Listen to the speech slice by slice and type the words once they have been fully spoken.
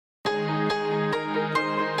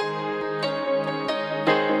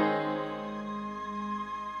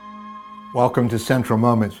Welcome to Central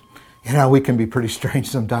Moments. You know, we can be pretty strange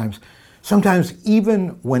sometimes. Sometimes,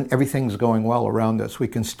 even when everything's going well around us, we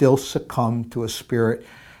can still succumb to a spirit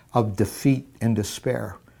of defeat and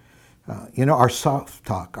despair. Our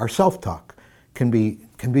self-talk can be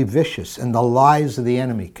vicious, and the lies of the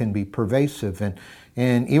enemy can be pervasive.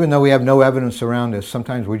 And even though we have no evidence around us,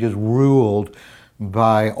 sometimes we're just ruled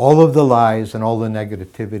by all of the lies and all the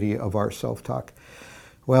negativity of our self-talk.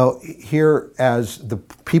 Well, here, as the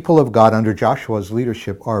people of God under Joshua's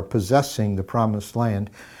leadership are possessing the promised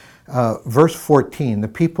land, verse 14, the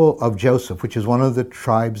people of Joseph, which is one of the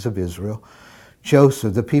tribes of Israel,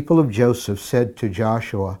 the people of Joseph said to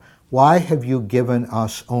Joshua, "Why have you given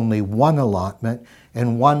us only one allotment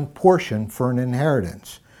and one portion for an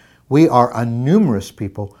inheritance? We are a numerous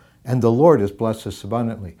people, and the Lord has blessed us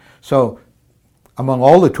abundantly." So, among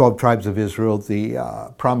all the 12 tribes of Israel,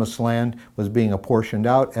 the promised land was being apportioned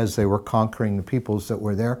out as they were conquering the peoples that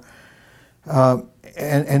were there.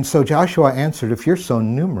 And so Joshua answered, "If you're so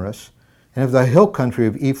numerous, and if the hill country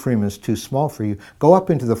of Ephraim is too small for you, go up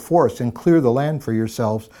into the forest and clear the land for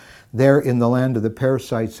yourselves there in the land of the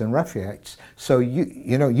Perizzites and Rephaites. So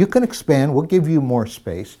you can expand, we'll give you more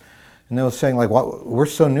space." And they were saying, well, we're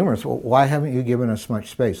so numerous, well, why haven't you given us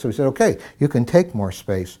much space? So he said, okay, you can take more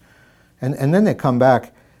space. And then they come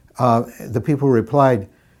back, the people replied,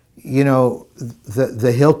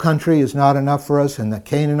 the hill country is not enough for us, and the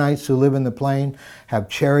Canaanites who live in the plain have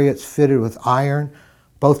chariots fitted with iron,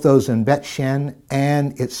 both those in Bet-Shen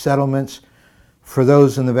and its settlements, for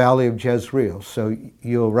those in the valley of Jezreel. So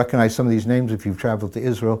you'll recognize some of these names if you've traveled to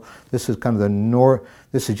Israel. This is kind of the north,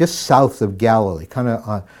 this is just south of Galilee, kind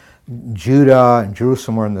of Judah and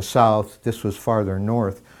Jerusalem were in the south. This was farther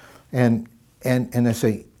north. And they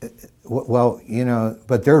say, well,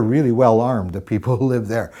 but they're really well armed, the people who live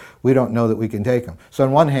there. We don't know that we can take them. So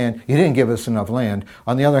on one hand, you didn't give us enough land.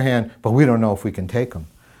 On the other hand, but we don't know if we can take them.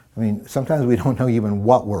 I mean, sometimes we don't know even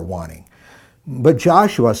what we're wanting. But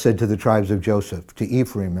Joshua said to the tribes of Joseph, to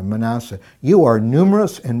Ephraim and Manasseh, "You are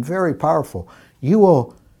numerous and very powerful. You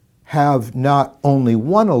will have not only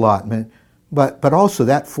one allotment, but also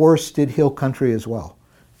that forested hill country as well.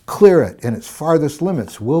 Clear it, and its farthest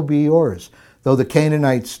limits will be yours. Though the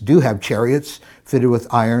Canaanites do have chariots fitted with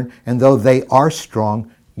iron, and though they are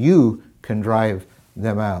strong, you can drive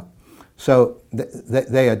them out." So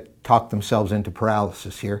they had talked themselves into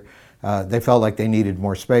paralysis here. They felt like they needed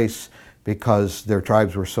more space because their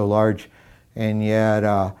tribes were so large. And yet,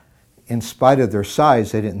 in spite of their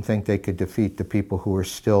size, they didn't think they could defeat the people who were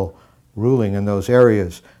still ruling in those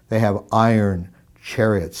areas. They have iron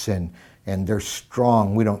chariots, and they're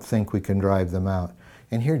strong. We don't think we can drive them out.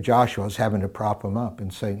 And here Joshua's having to prop them up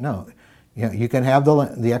and say, no, you can have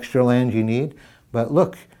the extra land you need, but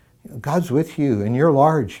look, God's with you, and you're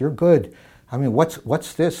large, you're good. I mean,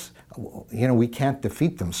 what's this? We can't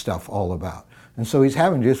defeat them stuff all about. And so he's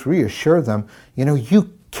having to just reassure them, you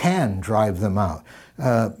can drive them out,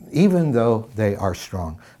 even though they are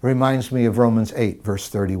strong. It reminds me of Romans 8, verse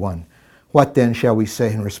 31. "What then shall we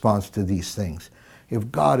say in response to these things?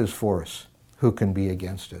 If God is for us, who can be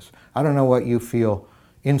against us?" I don't know what you feel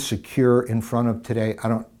insecure in front of today. I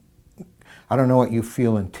don't know what you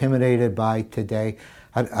feel intimidated by today.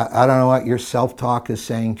 I don't know what your self-talk is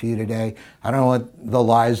saying to you today. I don't know what the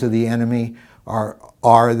lies of the enemy are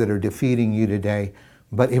that are defeating you today.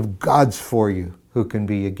 But if God's for you, who can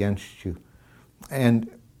be against you? And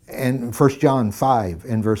 1 John 5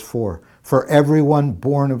 and verse 4, "For everyone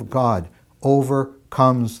born of God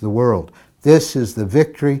overcomes the world. This is the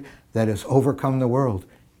victory that has overcome the world,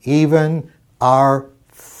 even our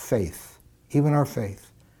faith." Even our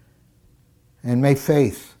faith. And may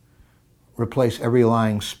faith replace every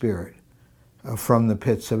lying spirit from the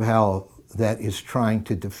pits of hell that is trying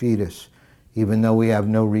to defeat us, even though we have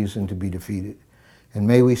no reason to be defeated. And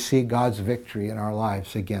may we see God's victory in our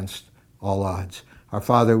lives against all odds. Our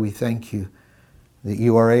Father, we thank you that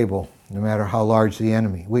you are able, no matter how large the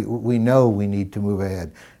enemy. We know we need to move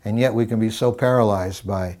ahead, and yet we can be so paralyzed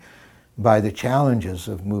by the challenges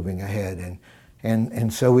of moving ahead.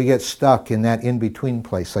 And so we get stuck in that in-between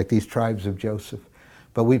place, like these tribes of Joseph.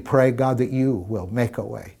 But we pray, God, that you will make a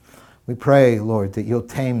way. We pray, Lord, that you'll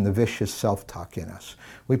tame the vicious self-talk in us.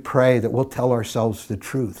 We pray that we'll tell ourselves the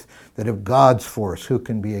truth, that if God's for us, who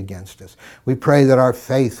can be against us? We pray that our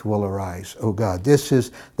faith will arise, oh God. This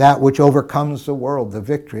is that which overcomes the world, the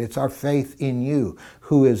victory. It's our faith in you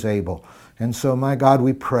who is able. And so, my God,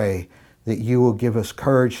 we pray that you will give us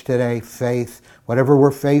courage today, faith, whatever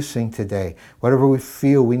we're facing today, whatever we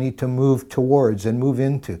feel we need to move towards and move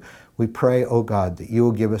into. We pray, oh God, that you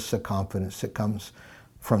will give us the confidence that comes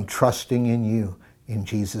from trusting in you. In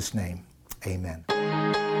Jesus' name, amen.